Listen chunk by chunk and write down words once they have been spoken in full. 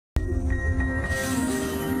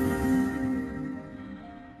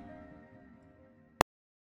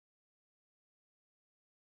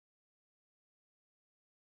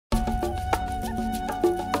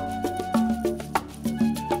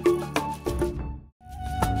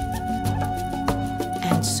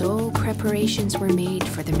preparations were made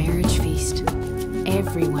for the marriage feast.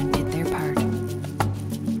 Everyone did their part.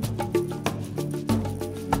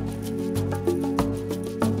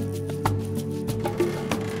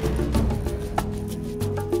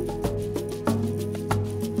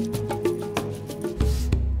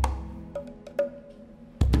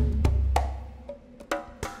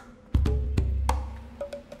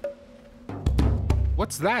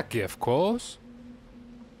 What's that gift, Coles?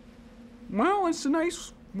 Well, it's a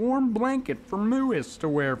nice warm blanket for Muis to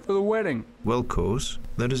wear for the wedding. Well, Kos,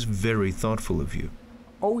 that is very thoughtful of you.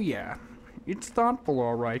 Oh yeah, it's thoughtful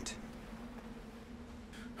all right.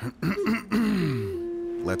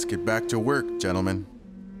 Let's get back to work, gentlemen.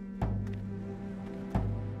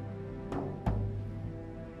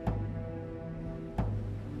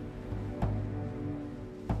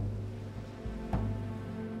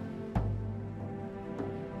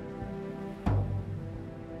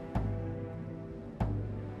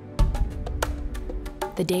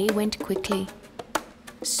 The day went quickly.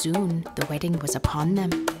 Soon the wedding was upon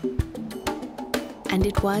them. And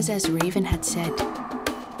it was as Raven had said,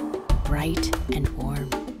 bright and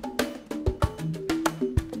warm.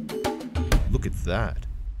 Look at that.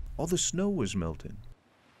 All the snow was melting.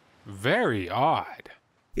 Very odd.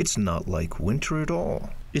 It's not like winter at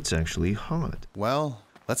all. It's actually hot. Well,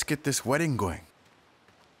 let's get this wedding going.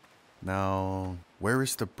 Now, where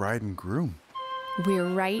is the bride and groom? We're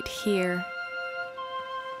right here.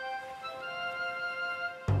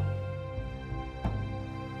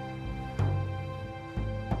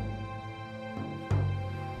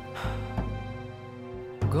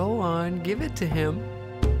 Go on, give it to him.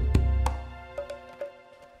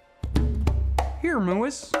 Here,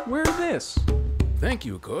 Muis, wear this. Thank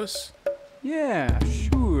you, Gus. Yeah,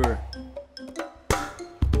 sure.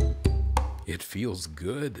 It feels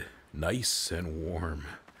good, nice and warm.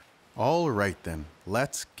 All right then,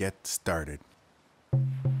 let's get started.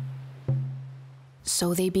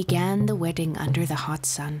 So they began the wedding under the hot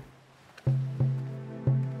sun.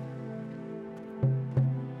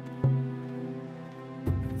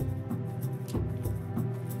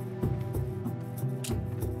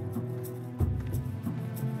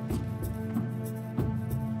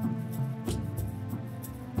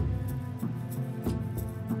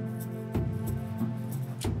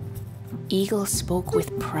 Eagle spoke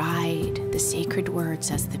with pride the sacred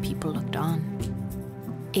words as the people looked on.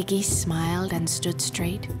 Iggy smiled and stood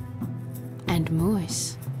straight, and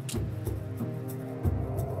Muis.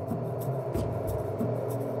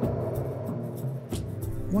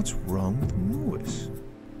 What's wrong with Muis?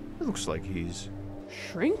 It looks like he's...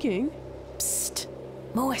 Shrinking? Psst,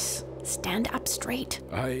 Muis, stand up straight.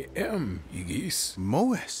 I am, Igis.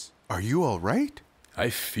 Muis, are you all right? I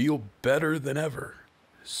feel better than ever.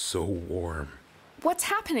 So warm. What's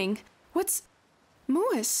happening? What's...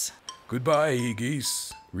 Muis? Goodbye,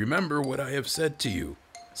 Igis. Remember what I have said to you.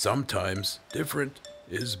 Sometimes different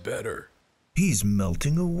is better. He's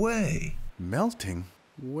melting away. Melting?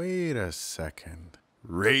 Wait a second.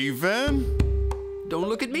 Raven? Don't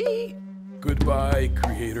look at me. Goodbye,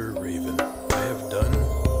 Creator Raven. I have done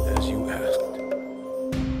as you asked.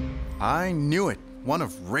 I knew it. One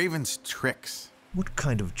of Raven's tricks. What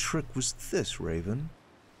kind of trick was this, Raven?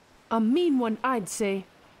 A mean one, I'd say.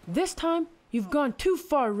 This time, you've gone too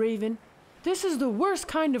far, Raven. This is the worst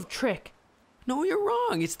kind of trick. No, you're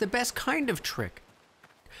wrong. It's the best kind of trick.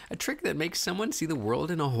 A trick that makes someone see the world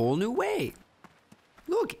in a whole new way.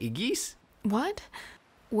 Look, Igis. What?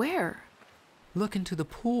 Where? Look into the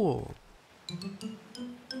pool.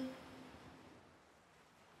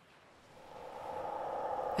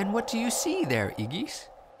 And what do you see there, Igis?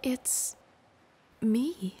 It's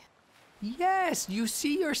me. Yes, you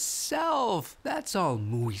see yourself. That's all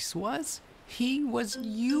Muis was. He was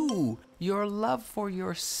you, your love for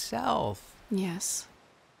yourself. Yes.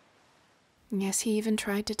 Yes, he even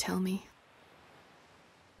tried to tell me.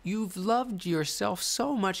 You've loved yourself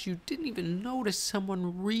so much you didn't even notice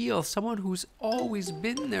someone real, someone who's always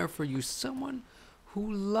been there for you, someone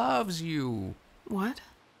who loves you. What?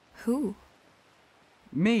 Who?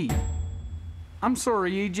 Me. I'm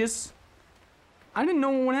sorry, Aegis. I didn't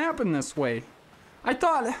know it would happen this way. I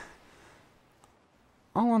thought...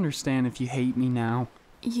 I'll understand if you hate me now.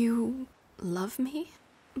 You love me?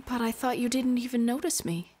 But I thought you didn't even notice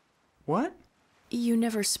me. What? You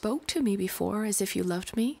never spoke to me before as if you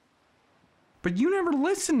loved me. But you never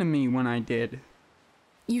listened to me when I did.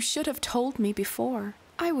 You should have told me before.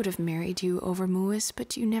 I would have married you over Muis,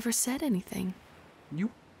 but you never said anything. You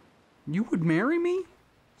would marry me?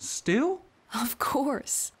 Still? Of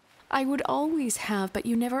course. I would always have, but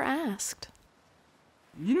you never asked.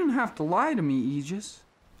 You didn't have to lie to me, Aegis.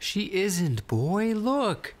 She isn't, boy.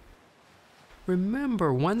 Look.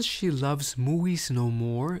 Remember, once she loves Muis no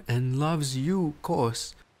more and loves you,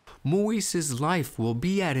 Kos, Muis's life will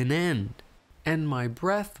be at an end, and my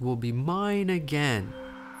breath will be mine again.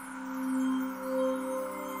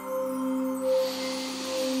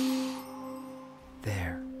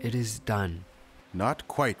 There, it is done. Not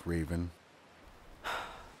quite, Raven.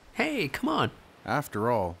 Hey, come on.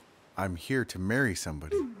 After all, I'm here to marry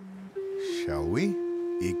somebody. Shall we?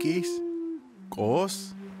 Igis?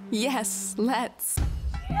 Kos? Yes, let's.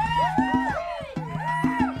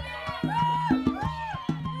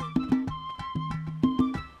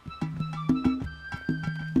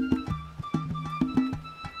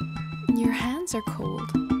 Your hands are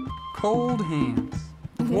cold. Cold hands.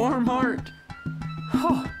 Warm heart.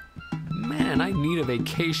 Oh, man, I need a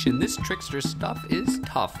vacation. This trickster stuff is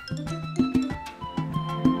tough.